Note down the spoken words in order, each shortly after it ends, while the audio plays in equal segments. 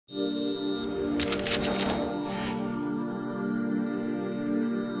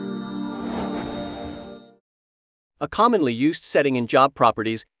A commonly used setting in job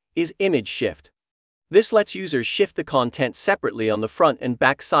properties is image shift. This lets users shift the content separately on the front and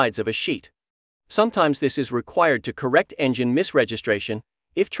back sides of a sheet. Sometimes this is required to correct engine misregistration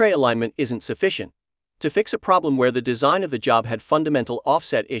if tray alignment isn't sufficient, to fix a problem where the design of the job had fundamental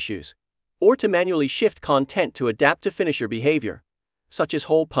offset issues, or to manually shift content to adapt to finisher behavior, such as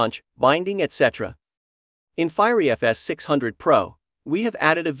hole punch, binding, etc. In Fiery FS600 Pro, we have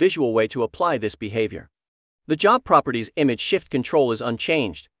added a visual way to apply this behavior. The job properties image shift control is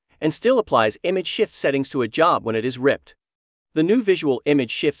unchanged, and still applies image shift settings to a job when it is ripped. The new visual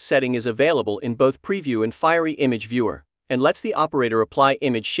image shift setting is available in both Preview and Fiery Image Viewer, and lets the operator apply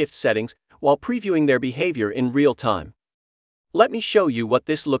image shift settings while previewing their behavior in real time. Let me show you what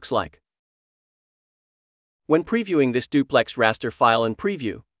this looks like. When previewing this duplex raster file in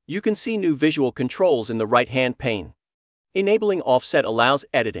Preview, you can see new visual controls in the right-hand pane. Enabling offset allows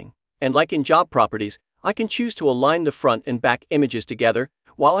editing, and like in job properties, I can choose to align the front and back images together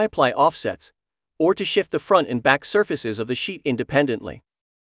while I apply offsets, or to shift the front and back surfaces of the sheet independently.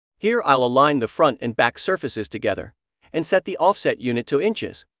 Here I'll align the front and back surfaces together, and set the offset unit to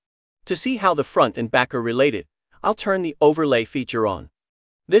inches. To see how the front and back are related, I'll turn the overlay feature on.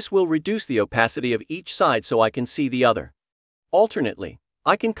 This will reduce the opacity of each side so I can see the other. Alternately,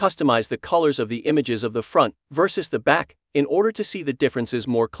 I can customize the colors of the images of the front versus the back in order to see the differences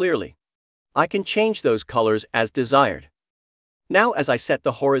more clearly. I can change those colors as desired. Now as I set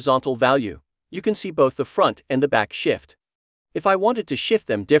the horizontal value, you can see both the front and the back shift. If I wanted to shift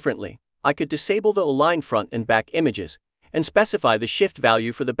them differently, I could disable the align front and back images, and specify the shift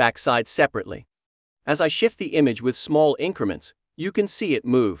value for the back side separately. As I shift the image with small increments, you can see it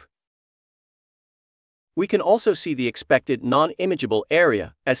move. We can also see the expected non-imageable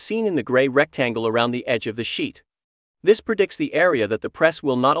area, as seen in the gray rectangle around the edge of the sheet. This predicts the area that the press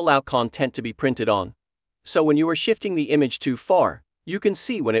will not allow content to be printed on. So when you are shifting the image too far, you can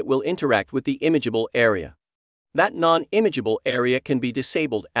see when it will interact with the imageable area. That non-imageable area can be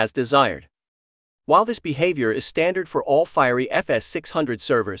disabled as desired. While this behavior is standard for all Fiery FS600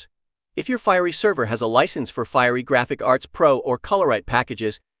 servers, if your Fiery server has a license for Fiery Graphic Arts Pro or Colorite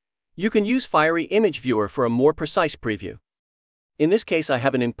packages, you can use Fiery Image Viewer for a more precise preview. In this case, I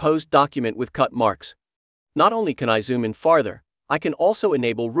have an imposed document with cut marks. Not only can I zoom in farther, I can also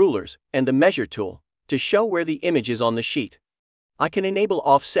enable rulers and the measure tool to show where the image is on the sheet. I can enable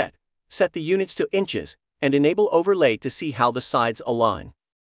offset, set the units to inches, and enable overlay to see how the sides align.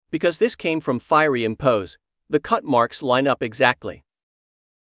 Because this came from Fiery Impose, the cut marks line up exactly.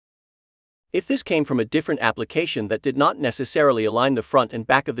 If this came from a different application that did not necessarily align the front and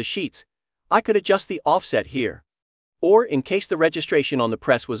back of the sheets, I could adjust the offset here. Or in case the registration on the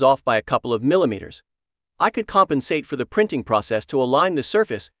press was off by a couple of millimeters, I could compensate for the printing process to align the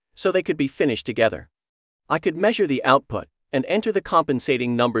surface so they could be finished together. I could measure the output and enter the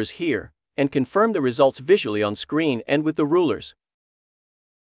compensating numbers here, and confirm the results visually on screen and with the rulers.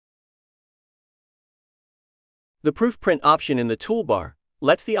 The Proof Print option in the toolbar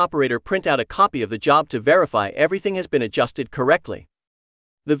lets the operator print out a copy of the job to verify everything has been adjusted correctly.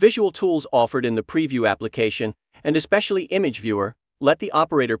 The visual tools offered in the Preview application, and especially Image Viewer, let the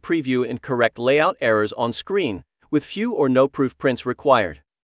operator preview and correct layout errors on screen, with few or no proof prints required.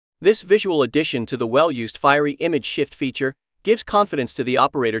 This visual addition to the well-used Fiery Image Shift feature gives confidence to the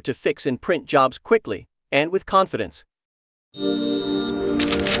operator to fix and print jobs quickly and with confidence.